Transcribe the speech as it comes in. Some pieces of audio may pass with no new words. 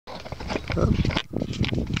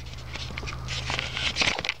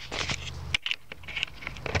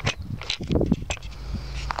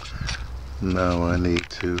Now I need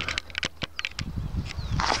to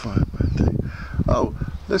find my thing. Oh,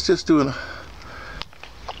 let's do a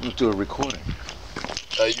recording.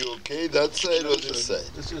 Are you okay that side or this side?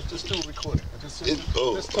 Just do a recording.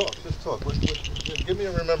 Just talk. Give me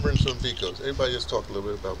a remembrance on Biko. Everybody just talk a little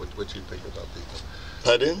bit about what you think about Biko.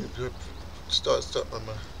 Pardon? Start on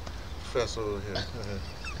my professor over here.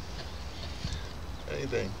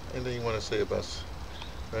 Anything you want to say about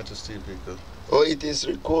Bantu Steve Biko? Oh, it is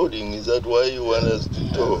recording. Is that why you want us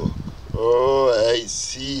to talk? Oh, I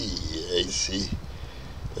see.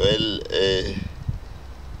 Well,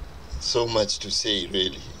 so much to say,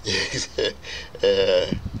 really.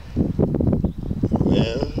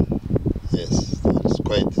 Well, yes, there's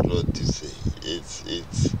quite a lot to say.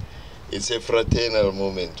 It's a fraternal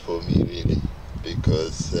moment for me, really,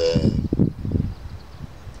 because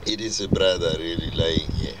it is a brother really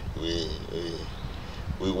lying here.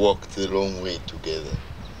 We walked a long way together.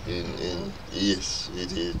 Yes,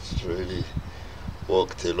 it is really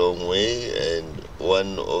walked a long way, and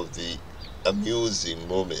one of the amusing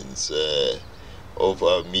moments of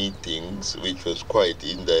our meetings, which was quite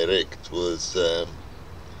indirect, was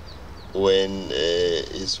when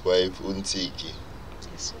his wife Unsiki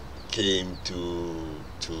came to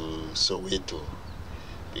Soweto,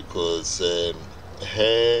 because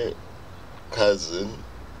her cousin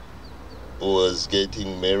was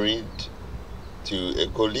getting married to a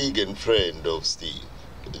colleague and friend of Steve.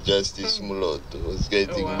 Justice Muloto was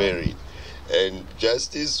getting married, and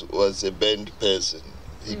Justice was a band person.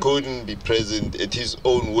 He couldn't be present at his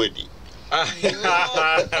own wedding.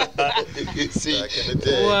 You see, back in the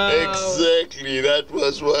day. Exactly, that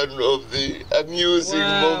was one of the amusing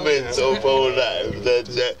moments of our life, that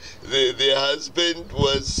the husband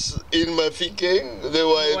was in Mafikeng, the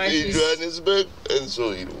wife in Johannesburg, and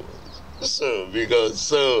so it was.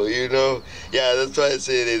 Yeah, that's why I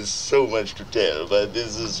say there's so much to tell, but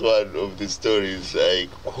this is one of the stories I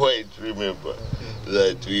quite remember,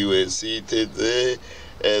 that we were seated there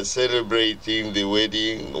celebrating the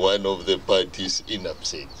wedding, one of the parties in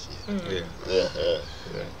absentia.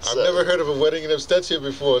 I've never heard of a wedding in absentia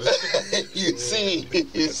before. You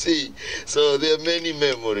see. So there are many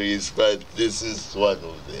memories, but this is one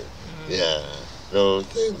of them. Yeah. No,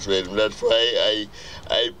 thanks very much. That's why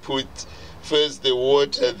I put first the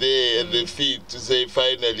water there at the feet to say,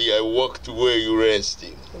 finally, I walk to where you're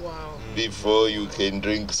resting. Wow. Before you can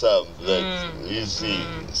drink some. You see.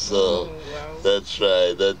 So that's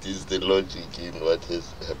right. That is the logic in what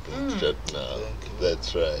has happened right now.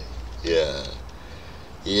 That's right. Yeah.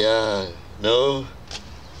 No,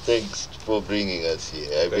 thanks for bringing us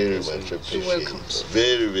here. I very much appreciate it.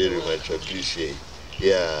 Very, very much appreciate.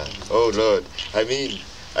 Yeah. Oh, Lord. I mean,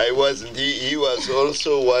 I wasn't. He was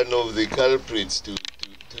also one of the culprits to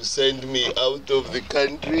send me out of the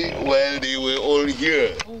country while they were all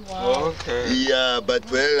here. Oh, wow. Okay. Yeah, but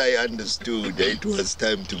well, I understood it was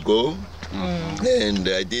time to go. And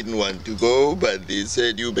I didn't want to go, but they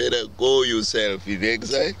said, you better go yourself in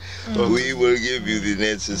exile. We will give you the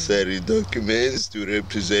necessary documents to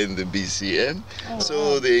represent the BCM.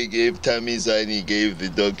 So they gave, Tamizani gave the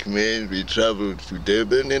document, we traveled to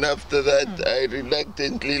Durban, and after that I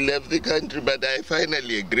reluctantly left the country, but I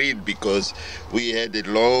finally agreed because we had a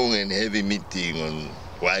long and heavy meeting on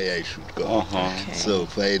why I should go. So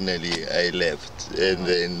finally I left, and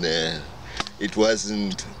then it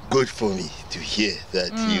wasn't good for me to hear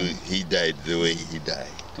that he died the way he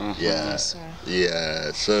died.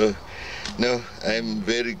 Yeah. So, no, I'm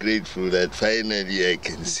very grateful that finally I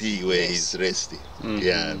can see where he's resting.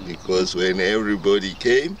 Yeah, because when everybody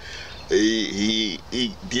came, he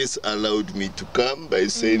disallowed me to come by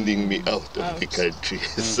sending me out of the country.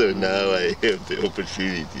 So now I have the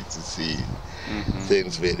opportunity to see him.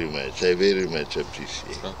 Thanks very much. I very much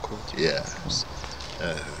appreciate it. Yeah.